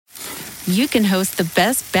you can host the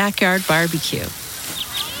best backyard barbecue.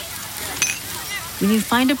 When you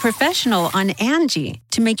find a professional on Angie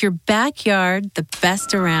to make your backyard the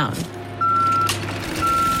best around.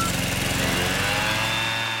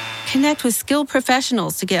 Connect with skilled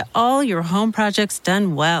professionals to get all your home projects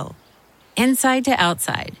done well. Inside to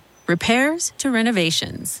outside, repairs to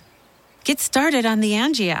renovations. Get started on the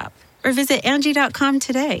Angie app or visit Angie.com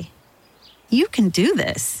today. You can do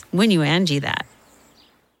this when you Angie that.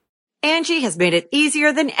 Angie has made it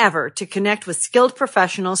easier than ever to connect with skilled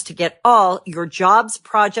professionals to get all your jobs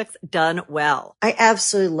projects done well. I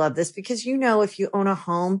absolutely love this because, if you own a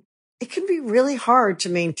home, it can be really hard to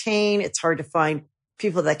maintain. It's hard to find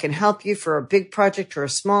people that can help you for a big project or a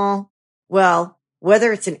small. Well,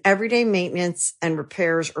 whether it's in everyday maintenance and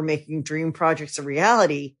repairs or making dream projects a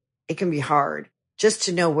reality, it can be hard just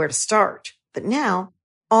to know where to start. But now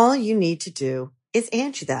all you need to do is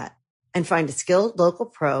Angie that and find a skilled local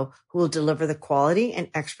pro who will deliver the quality and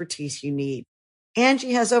expertise you need.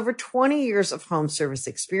 Angie has over 20 years of home service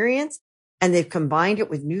experience, and they've combined it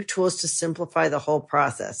with new tools to simplify the whole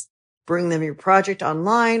process. Bring them your project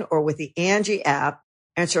online or with the Angie app,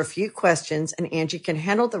 answer a few questions, and Angie can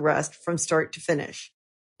handle the rest from start to finish.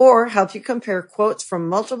 Or help you compare quotes from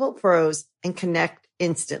multiple pros and connect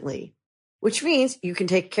instantly, which means you can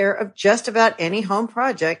take care of just about any home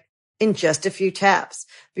project in just a few taps.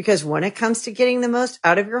 Because when it comes to getting the most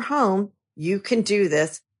out of your home, you can do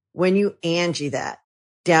this when you Angie that.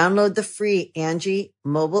 Download the free Angie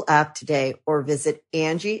mobile app today or visit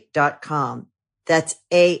Angie.com. That's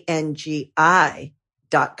ANGI.com.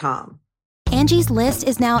 Angie's List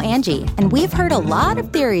is now Angie, and we've heard a lot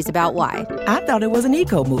of theories about why. I thought it was an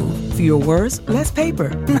eco move. Fewer words, less paper.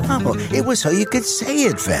 No, it was so you could say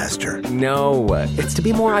it faster. No, it's to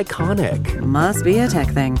be more iconic. Must be a tech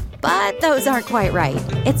thing. But those aren't quite right.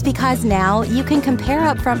 It's because now you can compare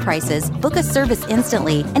upfront prices, book a service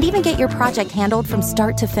instantly, and even get your project handled from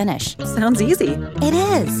start to finish. Sounds easy. It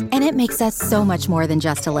is, and it makes us so much more than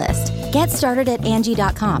just a list. Get started at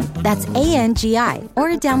Angie.com. That's ANGI, or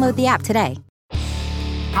download the app today.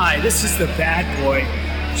 Hi, this is the bad boy,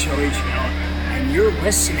 Joey Janela, and you're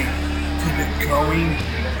listening to the Going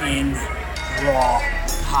In Raw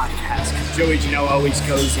podcast. Joey Janela always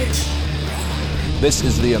goes in. This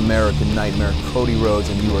is the American Nightmare, Cody Rhodes,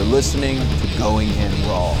 and you are listening to Going In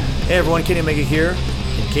Raw. Hey everyone, Kenny Omega here.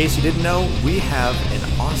 In case you didn't know, we have an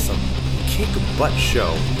awesome kick-butt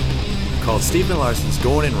show called Stephen Larson's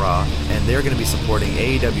Going In Raw, and they're going to be supporting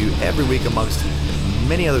AEW every week amongst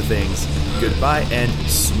many other things. Goodbye and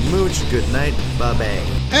smooch. Good night. Bye-bye.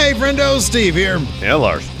 Hey, friendo, Steve here. Yeah,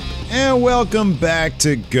 Lars. And welcome back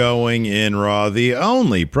to Going In Raw, the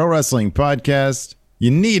only pro wrestling podcast you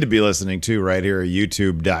need to be listening to right here at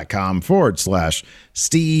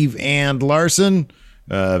youtube.com/Steve and Larson.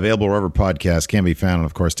 Available wherever podcasts can be found. And,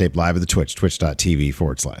 of course, taped live at the Twitch,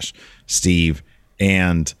 twitch.tv/Steve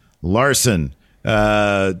and Larson.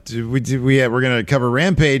 We're going to cover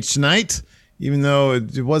Rampage tonight, even though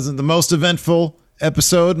it wasn't the most eventful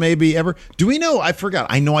episode maybe ever. Do we know? I forgot.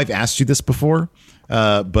 I know I've asked you this before,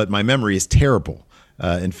 but my memory is terrible.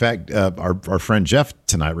 In fact, our friend Jeff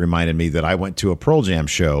tonight reminded me that I went to a Pearl Jam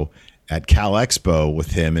show at Cal Expo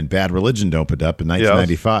with him, and Bad Religion opened up in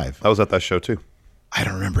 1995. I was at that show too. I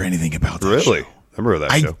don't remember anything about that show. Really? I remember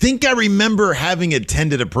that show. I think I remember having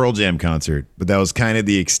attended a Pearl Jam concert, but that was kind of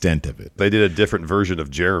the extent of it. They did a different version of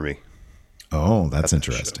Jeremy. Oh, that's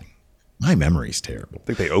interesting. My memory's terrible. I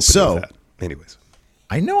think they opened with that. Anyways.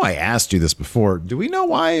 I know I asked you this before. Do we know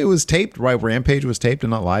why it was taped? Why Rampage was taped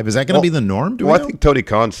and not live? Is that going to be the norm? I think Tony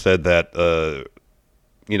Khan said that,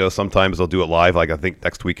 sometimes they'll do it live. Like I think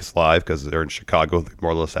next week is live because they're in Chicago. They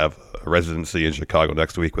more or less have a residency in Chicago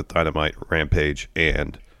next week with Dynamite, Rampage,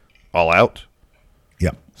 and All Out.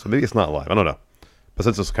 Yep. So maybe it's not live. I don't know. But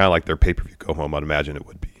since it's kind of like their pay-per-view go-home, I'd imagine it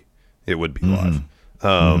would be live.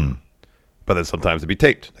 But then sometimes it'd be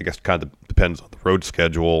taped. I guess it kind of depends on the road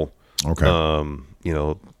schedule. Okay.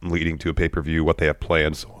 Leading to a pay-per-view, what they have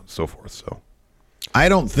planned, so on and so forth. So I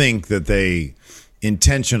don't think that they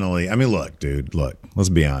intentionally, look, let's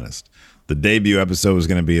be honest. The debut episode was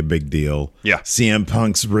going to be a big deal. Yeah. CM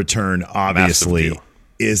Punk's return, obviously,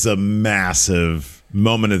 is a massive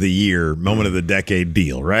moment of the year, moment of the decade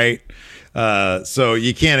deal, right? So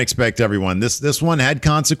you can't expect everyone. This one had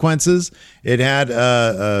consequences. It had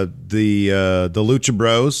the Lucha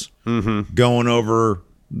Bros going over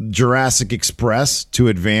Jurassic Express to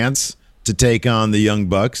advance to take on the Young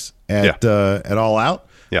Bucks at All Out.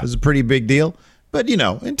 Yeah. It was a pretty big deal. But,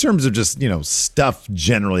 in terms of just, stuff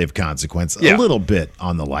generally of consequence, a little bit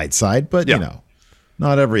on the light side. But,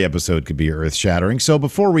 not every episode could be earth-shattering. So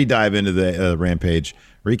before we dive into the Rampage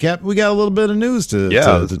recap. We got a little bit of news to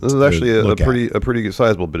this is actually a pretty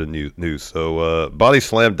sizable bit of news. So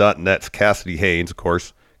bodyslam.net's Cassidy Haynes, of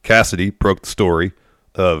course. Cassidy broke the story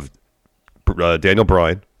of Daniel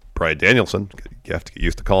Bryan Danielson. You have to get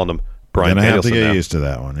used to calling him Bryan Danielson. Have to get now. used to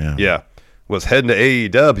that one, yeah. Yeah. Was heading to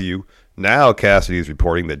AEW. Now Cassidy is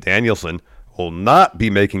reporting that Danielson will not be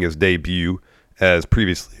making his debut as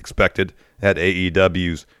previously expected at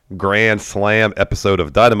AEW's Grand Slam episode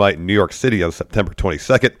of Dynamite in New York City on September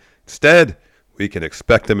 22nd. Instead, we can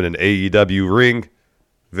expect him in an AEW ring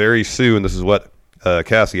very soon. This is what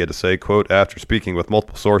Cassidy had to say, quote, after speaking with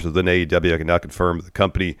multiple sources in AEW, I can now confirm that the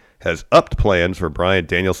company has upped plans for Bryan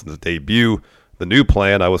Danielson's debut. The new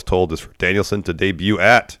plan, I was told, is for Danielson to debut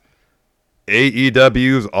at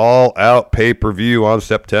AEW's All Out pay-per-view on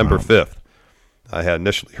September 5th. I had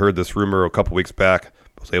initially heard this rumor a couple weeks back,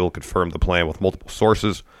 but was able to confirm the plan with multiple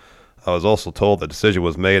sources. I was also told the decision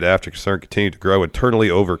was made after concern continued to grow internally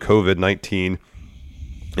over COVID-19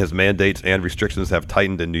 as mandates and restrictions have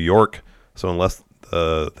tightened in New York. So unless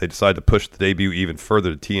they decide to push the debut even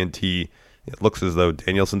further to TNT, it looks as though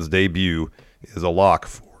Danielson's debut is a lock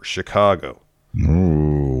for Chicago.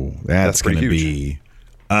 Ooh, that's going to be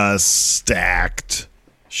a stacked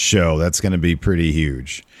show. That's going to be pretty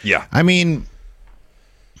huge. Yeah. I mean,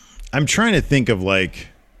 I'm trying to think of like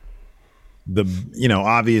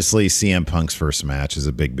obviously CM Punk's first match is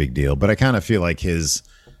a big deal, but I kind of feel like his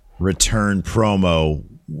return promo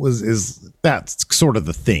that's sort of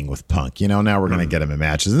the thing with Punk. Now we're going to get him in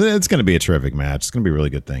matches. It's going to be a terrific match. It's going to be a really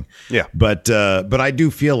good thing. Yeah. But I do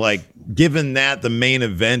feel like given that the main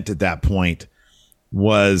event at that point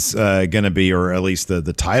was going to be, or at least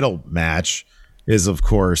the title match is, of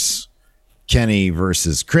course, Kenny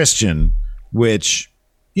versus Christian, which,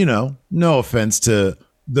 no offense to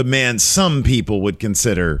the man some people would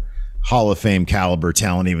consider Hall of Fame caliber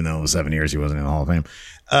talent, even though it was 7 years he wasn't in the Hall of Fame.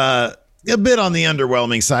 A bit on the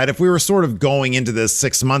underwhelming side. If we were sort of going into this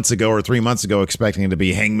 6 months ago or 3 months ago expecting it to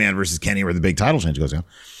be Hangman versus Kenny where the big title change goes down,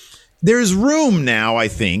 there's room now, I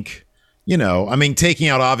think. Taking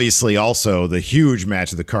out obviously also the huge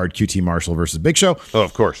match of the card, QT Marshall versus Big Show. Oh,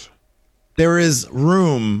 of course. There is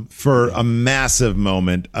room for a massive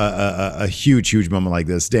moment, a huge moment like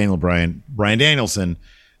this. Bryan Danielson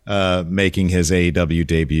making his AEW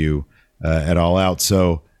debut at All Out.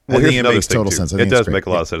 So I think it makes total sense. It does make a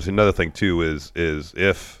lot of sense. Another thing too is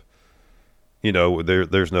if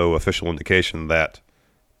there's no official indication that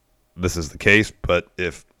this is the case, but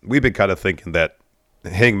if we've been kind of thinking that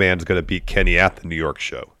Hangman's going to beat Kenny at the New York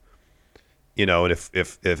show, and if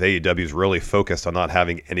AEW is really focused on not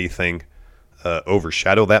having anything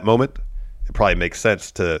overshadow that moment, it probably makes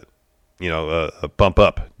sense to bump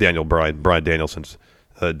up Bryan Danielson's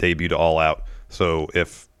debut to All Out. So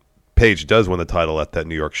if Page does win the title at that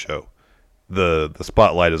New York show, the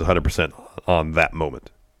spotlight is 100% on that moment,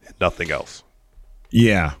 nothing else.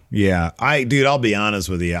 Yeah. I'll be honest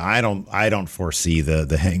with you. I don't foresee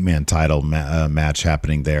the Hangman title match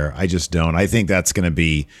happening there. I just don't. I think that's going to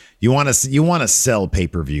be, you want to sell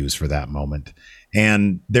pay-per-views for that moment.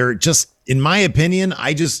 And they're just, in my opinion,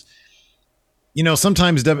 sometimes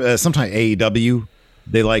AEW,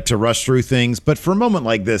 they like to rush through things, but for a moment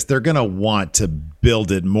like this, they're going to want to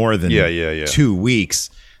build it more than 2 weeks.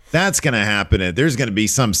 That's going to happen. There's going to be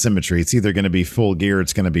some symmetry. It's either going to be Full Gear,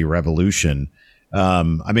 it's going to be Revolution.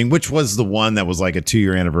 Which was the one that was like a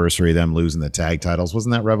 2-year anniversary of them losing the tag titles?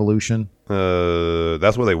 Wasn't that Revolution?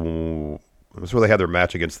 That's where they had their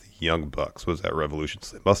match against the Young Bucks. Was that Revolution?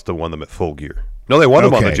 So they must have won them at Full Gear. No, they won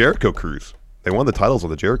them on the Jericho Cruise. They won the titles on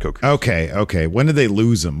the Jericho Cruise. Okay. When did they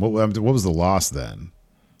lose them? What was the loss then?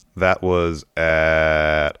 That was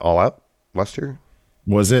at All Out last year.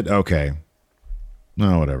 Was it? Okay.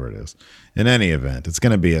 No, whatever it is. In any event, it's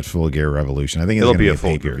going to be at Full Gear Revolution. I think it'll be a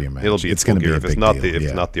Full Gear match. It's going to be a big deal. If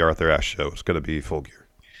it's not the Arthur Ashe show, it's going to be Full Gear.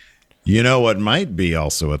 You know what might be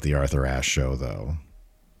also at the Arthur Ashe show, though?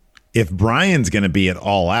 If Bryan's going to be at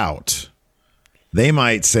All Out, they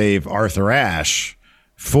might save Arthur Ashe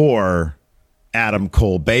for Adam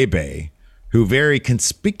Cole Bebe, who very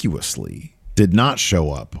conspicuously did not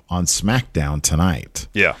show up on SmackDown tonight.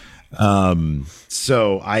 Yeah.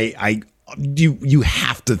 So you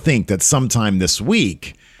have to think that sometime this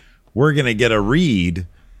week we're going to get a read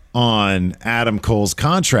on Adam Cole's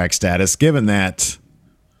contract status, given that.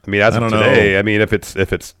 As of today,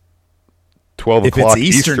 if it's 12 o'clock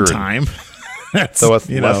Eastern time, so it's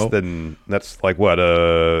less than, that's like what,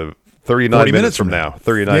 39 minutes from now.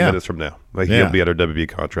 39 minutes from now. He'll be at our WWE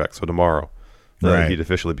contract. So tomorrow, he'd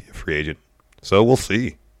officially be a free agent. So we'll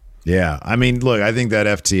see. Yeah, I mean, look, I think that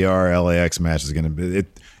FTR LAX match is going to be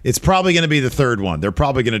it's probably going to be the third one. They're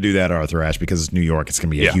probably going to do that Arthur Ashe because it's New York. It's going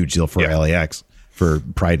to be a huge deal for LAX for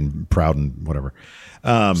Proud and whatever.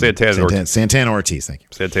 Santana Ortiz. Thank you,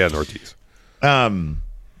 Santana Ortiz.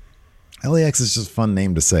 LAX is just a fun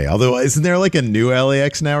name to say. Although, isn't there like a new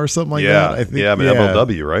LAX now or something like that? I think,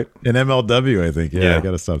 MLW, right? In MLW, I think. Yeah, I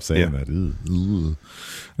got to stop saying that.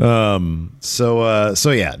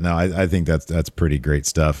 I think that's pretty great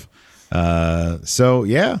stuff. I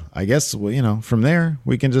guess from there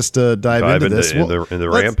we can just dive into this in the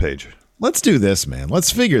Rampage. Let's do this, man.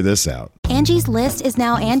 Let's figure this out. Angie's List is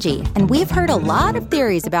now Angie, and we've heard a lot of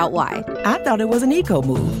theories about why. I thought it was an eco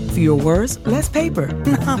move. Fewer words, less paper.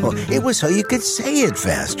 No, it was so you could say it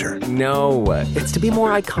faster. No, it's to be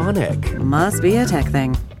more iconic. Must be a tech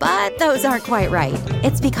thing. But those aren't quite right.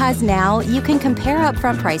 It's because now you can compare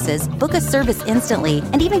upfront prices, book a service instantly,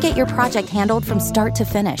 and even get your project handled from start to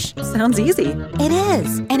finish. Sounds easy. It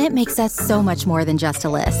is, and it makes us so much more than just a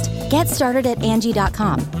list. Get started at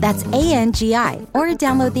Angie.com. That's ANGI, or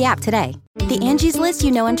download the app today. The Angie's List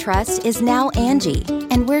you know and trust is now Angie,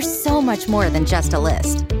 and we're so much more than just a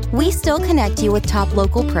list. We still connect you with top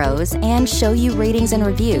local pros and show you ratings and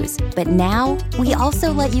reviews, but now we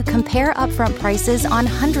also let you compare upfront prices on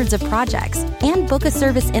hundreds of projects and book a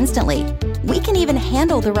service instantly. We can even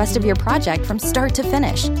handle the rest of your project from start to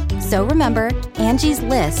finish. So remember, Angie's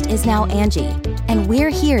List is now Angie, and we're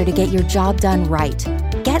here to get your job done right.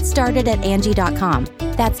 Get started at Angie.com.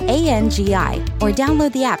 That's ANGI, or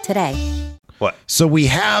download the app today. What? So we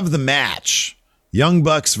have the match, Young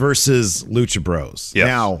Bucks versus Lucha Bros. Yes.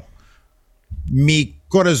 Now, mi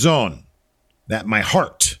corazón, that my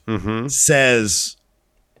heart says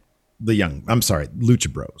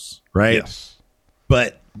Lucha Bros, right? Yes.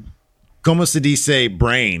 But como se dice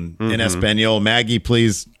brain in Espanol? Maggie,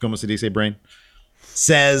 please, como se dice brain?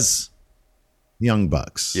 Says Young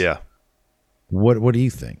Bucks. Yeah. What do you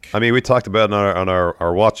think? I mean, we talked about it on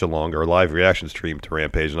our watch along, our live reaction stream to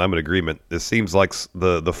Rampage, and I'm in agreement. It seems like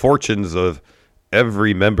the fortunes of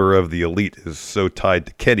every member of the Elite is so tied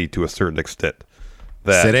to Kenny to a certain extent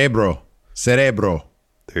that Cerebro.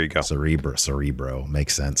 There you go. Cerebro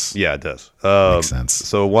makes sense. Yeah, it does. Makes sense.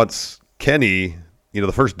 So once Kenny,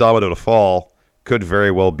 the first domino to fall could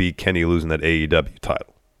very well be Kenny losing that AEW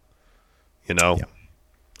title.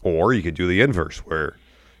 Or you could do the inverse where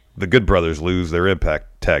the Good Brothers lose their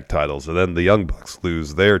Impact tag titles, and then the Young Bucks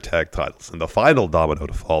lose their tag titles. And the final domino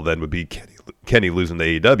to fall then would be Kenny losing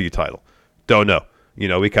the AEW title. Don't know.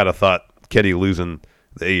 We kind of thought Kenny losing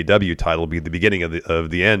the AEW title would be the beginning of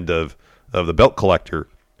the end of the belt collector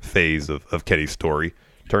phase of Kenny's story.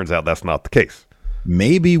 Turns out that's not the case.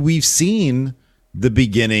 Maybe we've seen the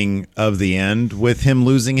beginning of the end with him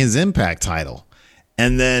losing his Impact title.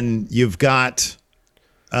 And then you've got...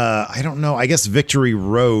 I don't know. I guess Victory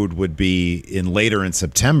Road would be later in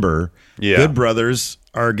September. Yeah. Good Brothers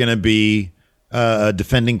are going to be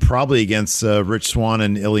defending probably against Rich Swann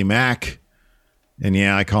and Illy Mack. And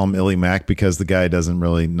yeah, I call him Illy Mack because the guy doesn't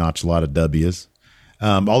really notch a lot of W's.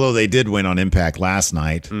 Although they did win on Impact last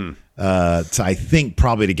night. So I think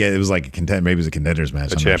probably to get, it was like a contender, maybe it was a contenders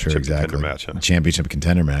match. I'm not sure exactly. Match, huh? Championship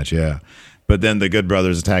contender match, yeah. But then the Good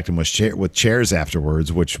Brothers attacked him with chairs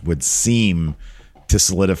afterwards, which would seem to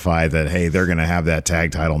solidify that, hey, they're going to have that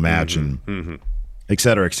tag title match and et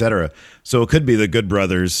cetera, et cetera. So it could be the Good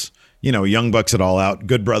Brothers, Young Bucks it all out,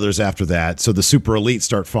 Good Brothers after that. So the Super Elite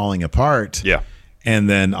start falling apart. Yeah. And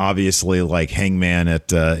then obviously like Hangman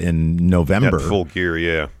in November. Full Gear,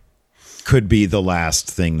 yeah. Could be the last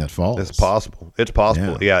thing that falls. It's possible.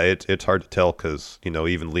 Yeah, it's hard to tell because,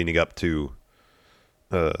 even leading up to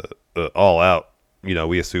All Out,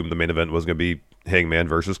 we assumed the main event was going to be Hangman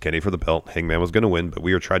versus Kenny for the belt. Hangman was going to win, but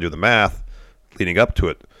we were trying to do the math leading up to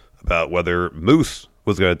it about whether Moose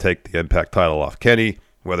was going to take the Impact title off Kenny,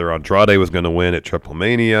 whether Andrade was going to win at Triple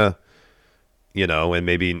Mania, and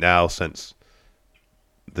maybe now since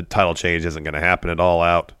the title change isn't going to happen at All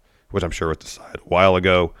Out, which I'm sure was decided a while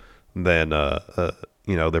ago, then,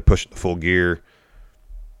 they're pushing the Full Gear.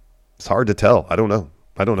 It's hard to tell. I don't know.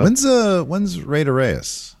 When's Rey de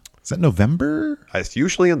Reyes? Is that November? It's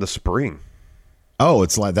usually in the spring. Oh,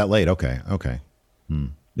 it's like that late. Okay.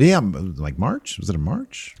 Yeah, like March? Was it in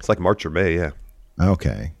March? It's like March or May, yeah.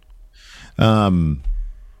 Okay.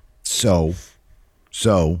 So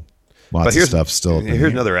lots of stuff still.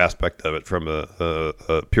 Here's another aspect of it from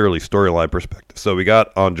a purely storyline perspective. So we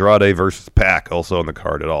got Andrade versus Pac also on the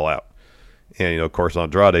card at All Out. And, of course,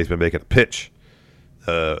 Andrade's been making a pitch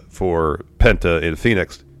for Penta in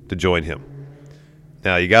Phoenix to join him.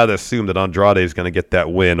 Now, you got to assume that Andrade is going to get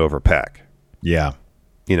that win over Pac. Yeah.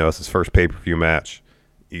 It's his first pay-per-view match.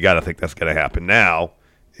 you got to think that's going to happen now.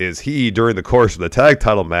 Is he, during the course of the tag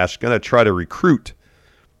title match, going to try to recruit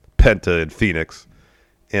Penta and Phoenix?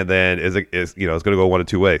 And then it's going to go one of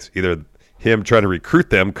two ways. Either him trying to recruit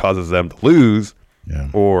them causes them to lose,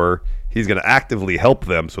 or he's going to actively help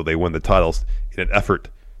them so they win the titles in an effort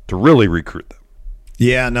to really recruit them.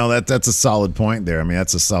 Yeah, no, that's a solid point there. I mean,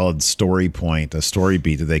 that's a solid story point, a story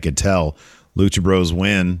beat that they could tell. Lucha Bros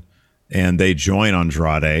win, and they join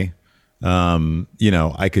Andrade.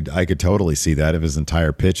 I could totally see that if his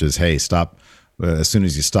entire pitch is, hey, stop. As soon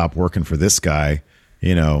as you stop working for this guy,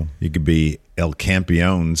 you could be El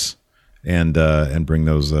Campeones and bring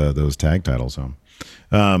those tag titles home.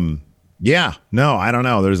 Yeah, no, I don't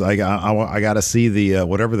know. I got to see the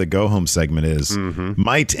whatever the go home segment is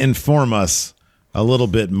might inform us a little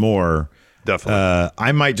bit more. Definitely.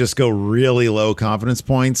 I might just go really low confidence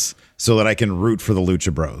points so that I can root for the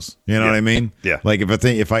Lucha Bros. You know what I mean? Yeah. Like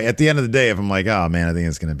if I at the end of the day, if I'm like, oh man, I think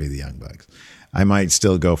it's going to be the Young Bucks, I might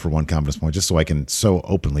still go for one confidence point just so I can so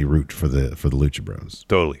openly root for the Lucha Bros.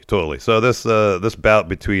 Totally. So this bout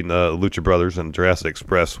between Lucha Brothers and Jurassic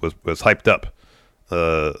Express was hyped up,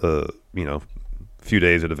 a few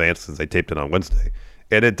days in advance since they taped it on Wednesday,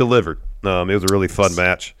 and it delivered. It was a really fun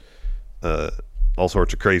match. All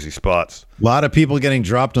sorts of crazy spots. A lot of people getting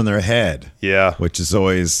dropped on their head. Yeah. Which is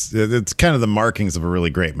always, it's kind of the markings of a really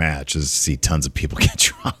great match, is to see tons of people get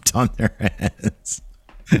dropped on their heads.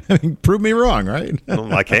 I mean, prove me wrong, right?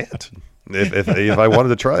 I can't. If I wanted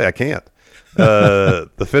to try, I can't.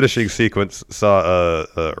 The finishing sequence saw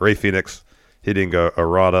Rey Fenix hitting a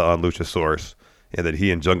Rana on Luchasaurus, and then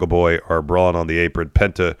he and Jungle Boy are brawling on the apron.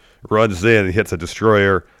 Penta runs in and hits a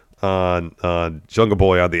destroyer on Jungle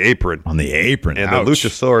Boy on the apron. On the apron, and ouch. then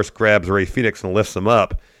Luchasaurus grabs Rey Fenix and lifts him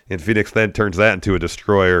up, and Phoenix then turns that into a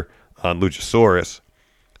destroyer on Luchasaurus.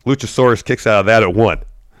 Luchasaurus kicks out of that at 1.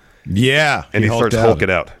 Yeah. And he starts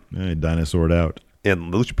hulking out. Yeah, he dinosaured out.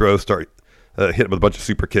 And Lucha Bros start hitting with a bunch of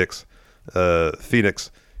super kicks.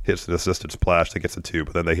 Phoenix hits an assisted splash that gets a 2,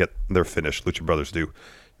 but then they hit their finish. Lucha Brothers do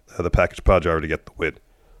the package pod driver to get the win.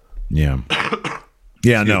 Yeah.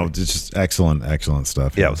 Yeah, no, it's just excellent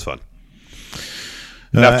stuff. Yeah, it was fun.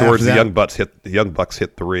 Afterwards, the Young Bucks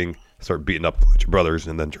hit the ring, start beating up the Lucha Brothers,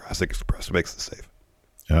 and then Jurassic Express makes the save.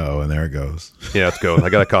 Oh, and there it goes. Yeah, it's going. I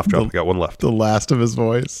got a cough drop. I got one left. The last of his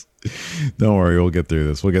voice. Don't worry, we'll get through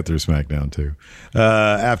this. We'll get through SmackDown too.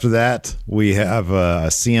 After that, we have a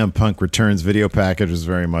CM Punk Returns video package. It was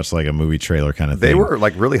very much like a movie trailer kind of thing. They were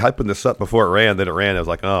like really hyping this up before it ran. Then it ran. I was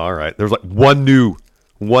like, oh, all right. There was like one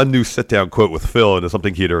new sit down quote with Phil, and it's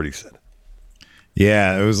something he had already said.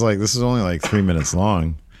 Yeah, it was like, this is only like 3 minutes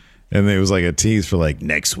long, and it was like a tease for like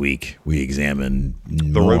next week we examine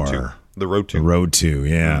The Road to,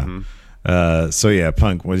 yeah. Mm-hmm. So yeah,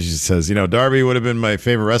 Punk, what he says, Darby would have been my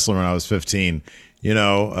favorite wrestler when I was 15.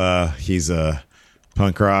 He's a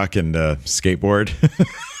punk rock and skateboard.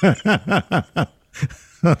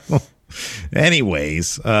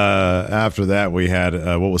 Anyways, after that we had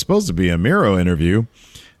what was supposed to be a Miro interview,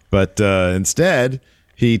 but instead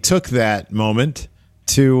he took that moment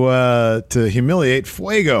to humiliate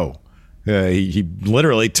Fuego. He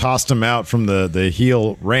literally tossed him out from the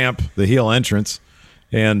heel ramp, the heel entrance,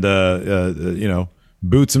 and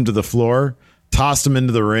boots him to the floor, tossed him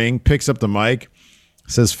into the ring, picks up the mic,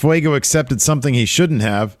 says Fuego accepted something he shouldn't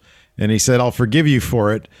have, and he said, "I'll forgive you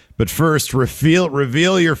for it, but first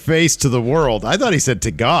reveal your face to the world." I thought he said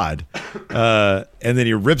to God, and then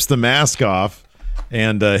he rips the mask off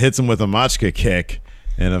and hits him with a Machka kick,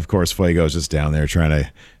 and of course Fuego's just down there trying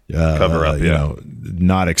to cover up,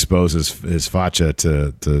 not expose his facha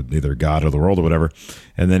to either God or the world or whatever.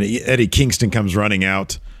 And then Eddie Kingston comes running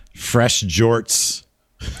out, fresh jorts,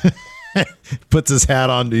 puts his hat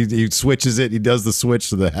on, he switches it, he does the switch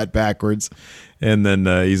to the hat backwards, and then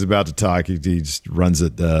he's about to talk. He just runs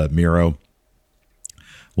at Miro,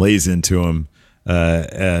 lays into him.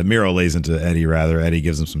 Miro lays into Eddie, rather. Eddie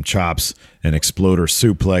gives him some chops, an exploder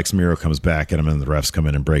suplex. Miro comes back at him, and the refs come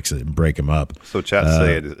in and break him up. So chat's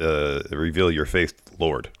saying, reveal your face to the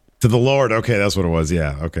Lord. To the Lord. Okay, that's what it was.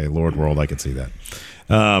 Yeah. Okay, Lord World. I could see that.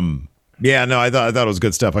 Yeah, no, I thought it was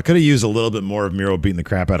good stuff. I could have used a little bit more of Miro beating the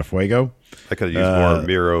crap out of Fuego. I could have used more of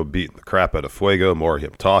Miro beating the crap out of Fuego, more of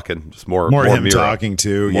him talking, just more of him Miro. talking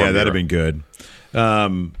too. Yeah, that'd have been good.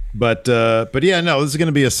 But yeah, no, this is going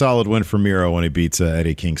to be a solid win for Miro when he beats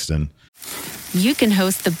Eddie Kingston. You can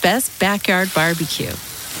host the best backyard barbecue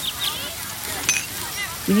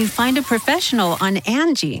when you find a professional on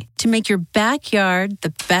Angie to make your backyard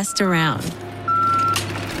the best around.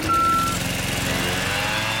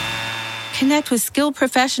 Connect with skilled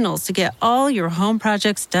professionals to get all your home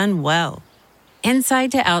projects done well.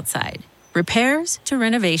 Inside to outside, repairs to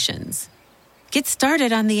renovations. Get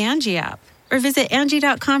started on the Angie app or visit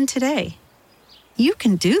Angie.com today. You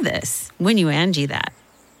can do this when you Angie that.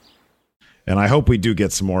 And I hope we do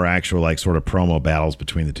get some more actual, like, sort of promo battles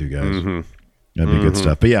between the two guys. Mm-hmm. That'd be good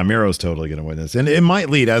stuff. But yeah, Miro's totally going to win this. And it might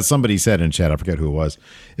lead, as somebody said in chat, I forget who it was,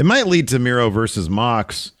 it might lead to Miro versus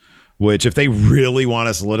Mox, which if they really want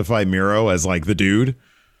to solidify Miro as, like, the dude,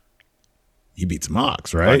 he beats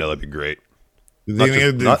Mox, right? I know, that'd be great. Do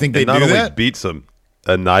you think they do not only that? beats him,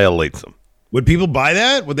 annihilates him. Would people buy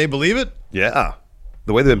that? Would they believe it? Yeah.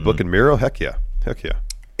 The way they've been booking Miro, heck yeah. Heck yeah.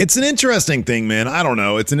 It's an interesting thing, man. I don't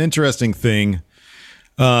know. It's an interesting thing.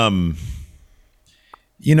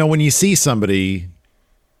 You know, when you see somebody,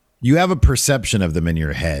 you have a perception of them in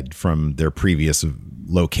your head from their previous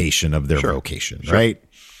location of their vocation, right?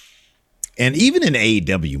 And even in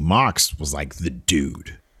AEW, Mox was like the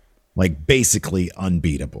dude, like basically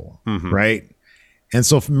unbeatable, right? And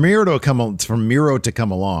so for Miro to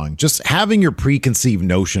come along, just having your preconceived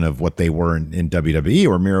notion of what they were in WWE,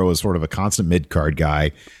 where Miro was sort of a constant mid-card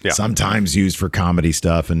guy, sometimes used for comedy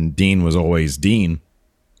stuff, and Dean was always Dean.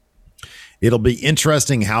 It'll be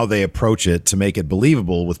interesting how they approach it to make it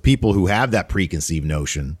believable with people who have that preconceived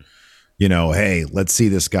notion. You know, hey, let's see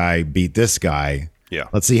this guy beat this guy. Yeah.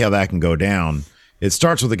 Let's see how that can go down. It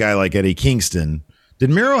starts with a guy like Eddie Kingston. Did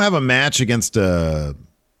Miro have a match against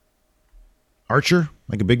Archer,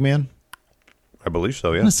 like a big man? I believe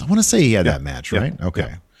so, yeah. I want to say he had that match, right? Yeah.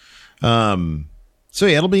 Okay. So,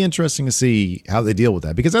 yeah, it'll be interesting to see how they deal with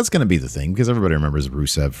that, because that's going to be the thing, because everybody remembers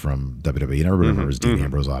Rusev from WWE, and everybody remembers Dean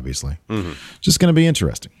Ambrose, obviously. Just going to be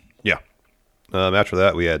interesting. Yeah. After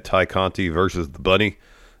that, we had Ty Conti versus the Bunny.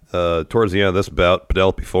 Towards the end of this bout,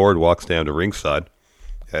 Penelope Ford walks down to ringside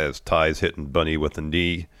as Ty's hitting Bunny with a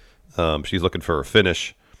knee. She's looking for a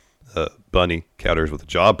finish. Bunny counters with a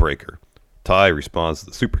jawbreaker. Ty responds to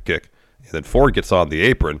the super kick, and then Ford gets on the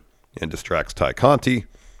apron and distracts Ty Conti.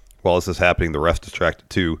 While this is happening, the rest distracted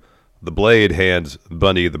too. The Blade hands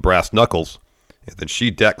Bunny the brass knuckles, and then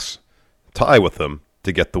she decks Ty with them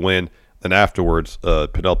to get the win. Then afterwards,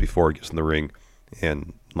 Penelope Ford gets in the ring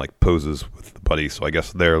and like poses with the Bunny. So I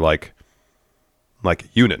guess they're like a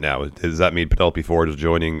unit now. Does that mean Penelope Ford is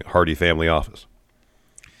joining Hardy Family Office?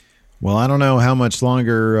 Well, I don't know how much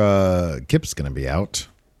longer Kip's going to be out.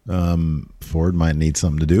 Ford might need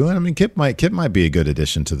something to do. And I mean, Kip might be a good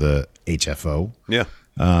addition to the HFO. Yeah.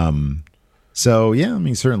 So yeah, I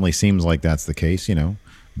mean, certainly seems like that's the case. You know,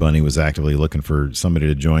 Bunny was actively looking for somebody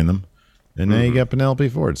to join them, and now you got Penelope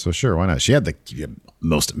Ford. So sure, why not? She had the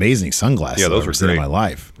most amazing sunglasses those I've were ever seen great in my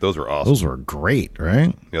life. Those were awesome. Those were great,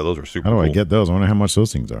 right? Yeah, those were super How do cool. I get those? I wonder how much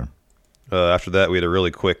those things are. After that, we had a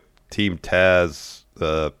really quick Team Taz,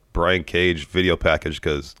 Brian Cage video package,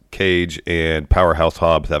 because Cage and Powerhouse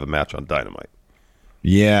Hobbs have a match on Dynamite.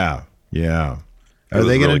 Yeah. Are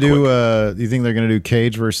they going to do, do you think they're going to do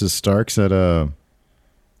Cage versus Starks at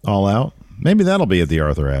All Out? Maybe that'll be at the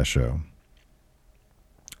Arthur Ashe show.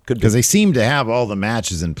 Because they seem to have all the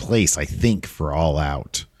matches in place, I think, for All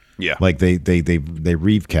Out. Yeah. Like they've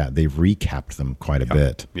recapped them quite a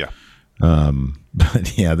bit. Yeah.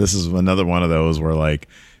 But yeah, this is another one of those where like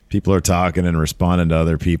people are talking and responding to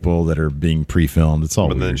other people that are being pre-filmed. It's all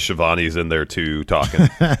weird. And then Shivani's in there too, talking.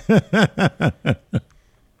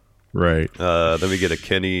 Right. Then we get a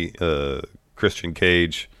Kenny Christian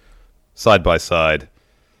Cage side-by-side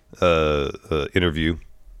interview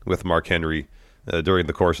with Mark Henry. During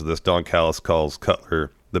the course of this, Don Callis calls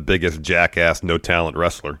Cutler the biggest jackass, no-talent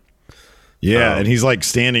wrestler. Yeah, and he's like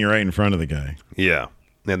standing right in front of the guy. Yeah.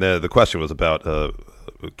 And the question was about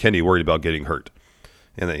Kenny worried about getting hurt.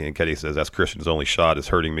 And Kenny says, that's Christian's only shot is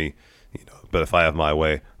hurting me. You know, but if I have my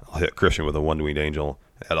way, I'll hit Christian with a one-winged angel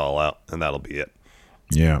at All Out, and that'll be it.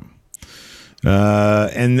 Yeah.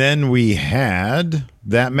 And then we had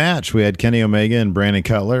that match. We had Kenny Omega and Brandon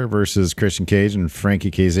Cutler versus Christian Cage and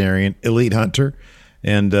Frankie Kazarian, Elite Hunter.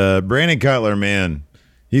 And Brandon Cutler, man,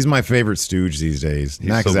 he's my favorite stooge these days.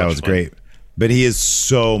 Not because that was great, but he is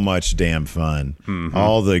so much damn fun. Mm-hmm.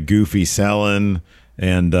 All the goofy selling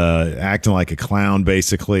and acting like a clown,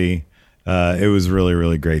 basically. It was really,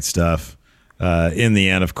 really great stuff. In the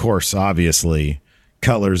end, of course, obviously,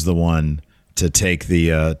 Cutler's the one to take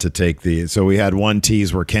the so we had one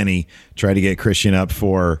tease where Kenny tried to get Christian up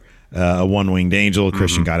for a one-winged angel.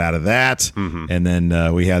 Christian got out of that. And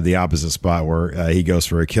then we had the opposite spot where he goes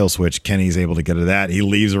for a kill switch. Kenny's able to get to that. He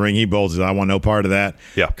leaves the ring. He bolts. I want no part of that.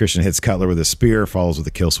 Yeah. Christian hits Cutler with a spear, follows with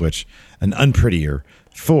a kill switch. An unprettier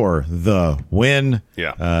for the win.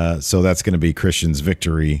 Yeah. So that's going to be Christian's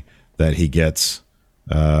victory that he gets.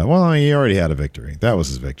 Well, I mean, he already had a victory. That was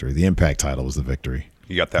his victory. The Impact title was the victory.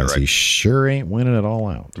 You got that right. He sure ain't winning it All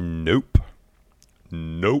Out. Nope.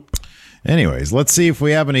 Nope. Anyways, let's see if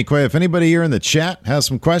we have any questions. If anybody here in the chat has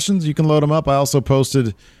some questions, you can load them up. I also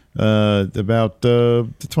posted about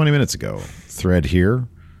 20 minutes ago thread here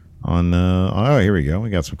on here we go. We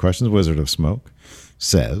got some questions. Wizard of Smoke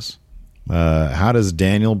says, how does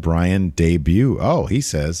Daniel Bryan debut? Oh, he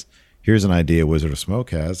says, here's an idea Wizard of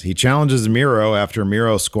Smoke has. He challenges Miro after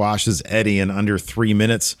Miro squashes Eddie in under 3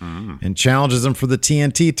 minutes and challenges him for the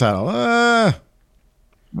TNT title.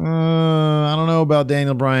 I don't know about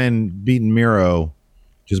Daniel Bryan beating Miro,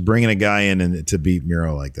 just bringing a guy in and to beat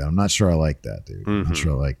Miro like that. I'm not sure I like that, dude. I'm not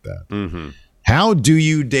sure I like that. How do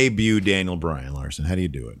you debut Daniel Bryan, Larson? How do you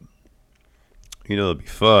do it? You know, it'd be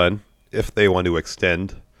fun if they want to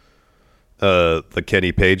extend the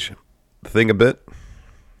Kenny Page thing a bit.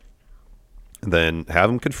 Then have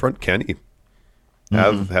him confront Kenny.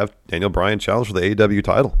 Have Daniel Bryan challenge for the AEW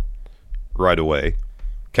title right away.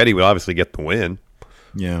 Kenny would obviously get the win.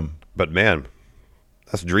 Yeah. But, man,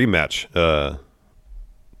 that's a dream match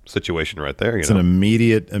situation right there. It's an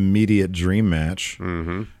immediate dream match.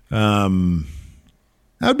 That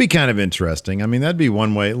would be kind of interesting. I mean, that'd be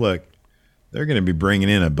one way. Look, they're going to be bringing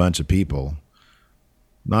in a bunch of people.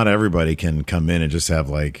 Not everybody can come in and just have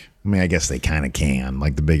like, I mean, I guess they kind of can,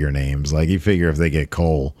 like the bigger names. Like you figure if they get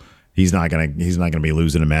Cole, he's not gonna be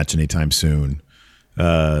losing a match anytime soon.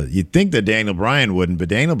 You'd think that Daniel Bryan wouldn't, but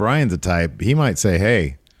Daniel Bryan's the type, he might say,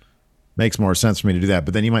 hey, makes more sense for me to do that,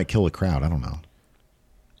 but then you might kill a crowd. I don't know.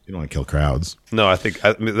 You don't want to kill crowds. No, I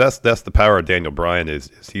mean, that's the power of Daniel Bryan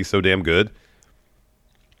is he's so damn good.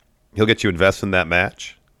 He'll get you invested in that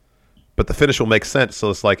match, but the finish will make sense. So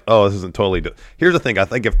it's like, oh, this isn't totally. Here's the thing. I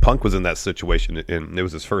think if Punk was in that situation and it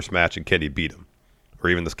was his first match and Kenny beat him, or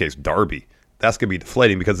even in this case, Darby, that's going to be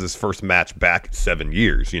deflating because it's his first match back in 7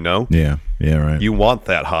 years, you know? Yeah, right. You want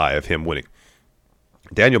that high of him winning.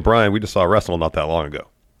 Daniel Bryan, we just saw wrestle not that long ago,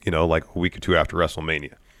 you know, like a week or two after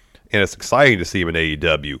WrestleMania. And it's exciting to see him in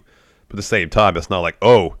AEW. But at the same time, it's not like,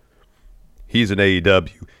 oh, he's in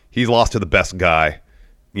AEW. He's lost to the best guy,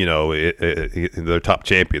 you know, their top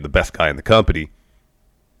champion, the best guy in the company.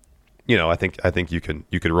 You know, I think you can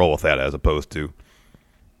roll with that as opposed to,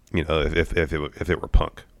 you know, if it were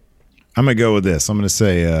Punk. I'm going to go with this. I'm going to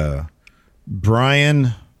say, Bryan.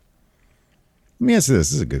 Let me answer this.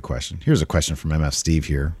 This is a good question. Here's a question from MF Steve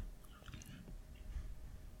here.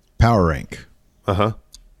 Power rank.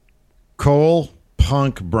 Cole,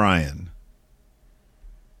 Punk, Bryan.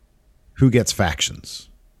 Who gets factions?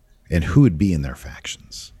 And who would be in their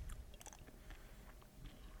factions?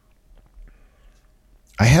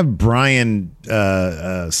 I have Bryan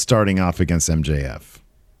starting off against MJF.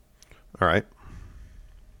 All right.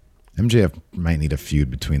 MJF might need a feud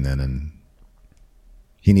between then, and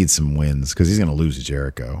he needs some wins because he's going to lose to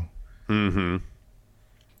Jericho. And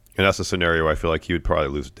that's a scenario I feel like he would probably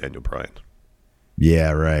lose to Daniel Bryan.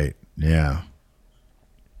 Yeah, right. Yeah.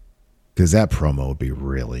 Because that promo would be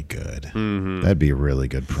really good. That'd be a really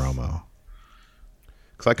good promo.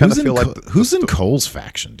 Because I kind of feel like who's in Cole's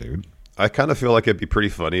faction, dude? I kind of feel like it'd be pretty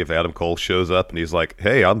funny if Adam Cole shows up and he's like,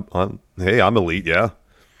 "Hey, I'm elite, yeah,"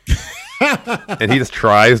 and he just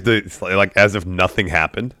tries to like as if nothing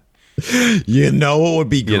happened. You know what would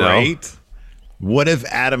be great? You know? What if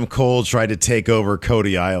Adam Cole tried to take over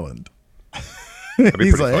Cody Island?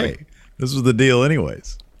 He's like, funny. Hey, this was the deal,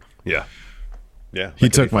 anyways. Yeah. He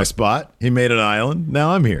took my spot. He made an island.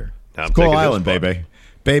 Now I'm here. Now it's Cole Island, baby.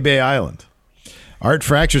 Bay Island. Art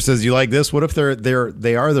Fracture says, "You like this? What if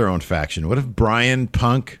they are their own faction? What if Bryan,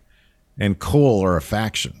 Punk, and Cole are a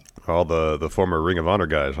faction? All the former Ring of Honor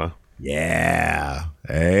guys, huh? Yeah.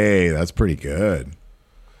 Hey, that's pretty good.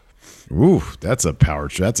 Ooh, that's a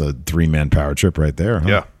 3-man power trip right there. Huh?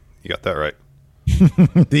 Yeah, you got that right.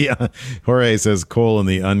 Jorge says Cole in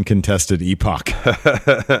the uncontested epoch.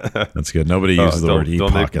 That's good. Nobody uses the word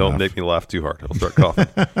epoch. Don't make me laugh too hard. I'll start coughing.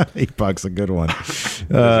 Epoch's a good one.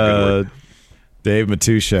 Dave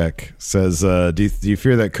Matushek says, do you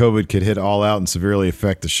fear that COVID could hit All Out and severely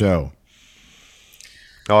affect the show?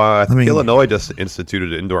 I think Illinois just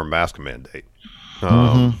instituted an indoor mask mandate.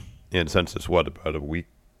 And since it's about a week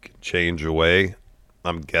change away,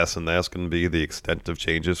 I'm guessing that's going to be the extent of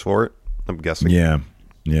changes for it. I'm guessing. Yeah.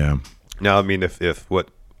 Now, I mean, if what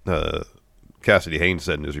Cassidy Haynes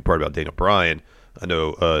said in his report about Daniel Bryan, I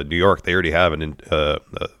know New York, they already have a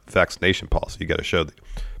vaccination policy. You got to show the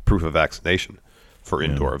proof of vaccination for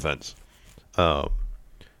indoor events. Now,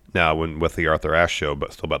 with the Arthur Ashe show,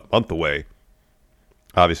 but still about a month away,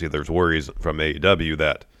 obviously there's worries from AEW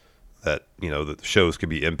that the shows could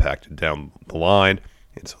be impacted down the line.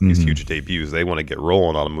 And so these huge debuts, they want to get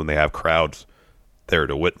rolling on them when they have crowds there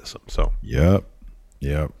to witness them. So Yep.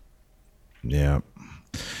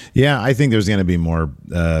 Yeah, I think there's going to be more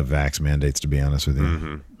vax mandates, to be honest with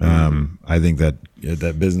you. I think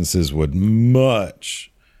that businesses would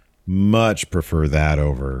much prefer that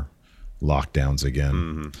over lockdowns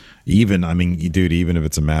again. Even if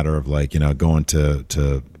it's a matter of going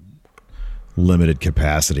to limited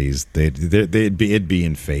capacities, it'd be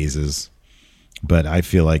in phases. But I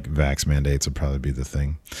feel like vax mandates would probably be the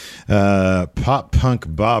thing. Pop Punk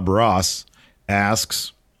Bob Ross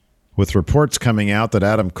asks, with reports coming out that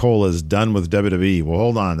Adam Cole is done with WWE. Well,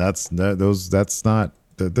 hold on. That's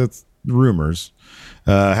rumors.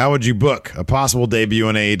 How would you book a possible debut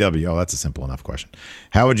in AEW? Oh, that's a simple enough question.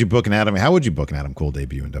 How would you book an Adam Cole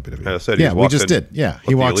debut in WWE? I said we just did. Yeah,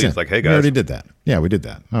 he walks in. Like, hey guys, we already did that. Yeah, we did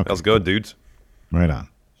that. Okay, how's it going, dudes? Right on.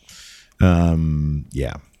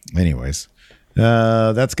 Yeah. Anyways,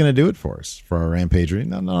 that's going to do it for us for our Rampage reading.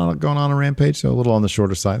 Not going on a Rampage, so a little on the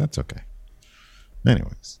shorter side. That's okay.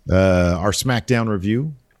 Anyways, our SmackDown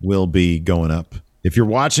review will be going up. If you're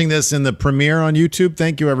watching this in the premiere on YouTube,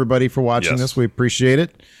 thank you everybody for watching this. We appreciate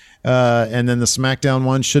it. And then the SmackDown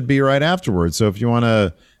one should be right afterwards. So if you want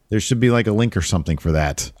to, there should be like a link or something for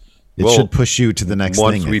that. It should push you to the next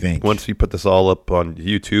thing, I think. Once we put this all up on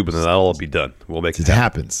YouTube, and then that'll all be done. We'll make it happen.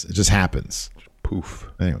 Happens. It just happens. Poof.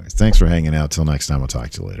 Anyways, thanks for hanging out. Till next time, we'll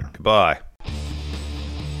talk to you later. Goodbye.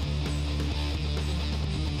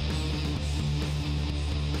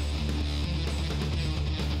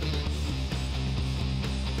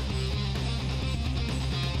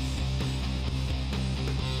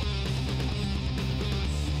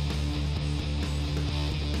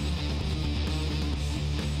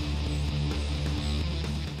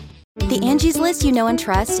 The Angie's List you know and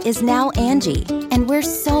trust is now Angie, and we're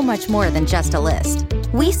so much more than just a list.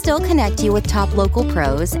 We still connect you with top local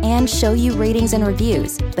pros and show you ratings and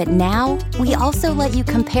reviews, but now we also let you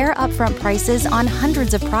compare upfront prices on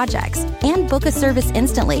hundreds of projects and book a service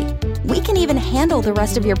instantly. We can even handle the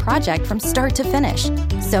rest of your project from start to finish.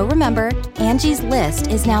 So remember, Angie's List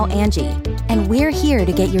is now Angie, and we're here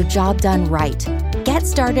to get your job done right. Get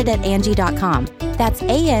started at Angie.com. That's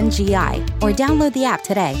ANGI, or download the app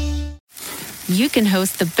today. You can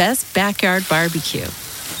host the best backyard barbecue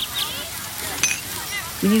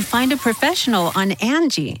when you find a professional on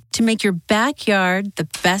Angie to make your backyard the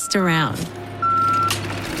best around.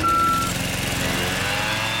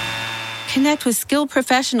 Connect with skilled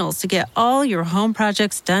professionals to get all your home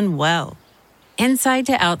projects done well. Inside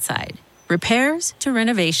to outside, repairs to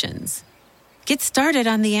renovations. Get started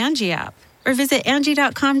on the Angie app or visit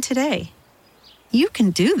Angie.com today. You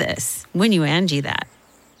can do this when you Angie that.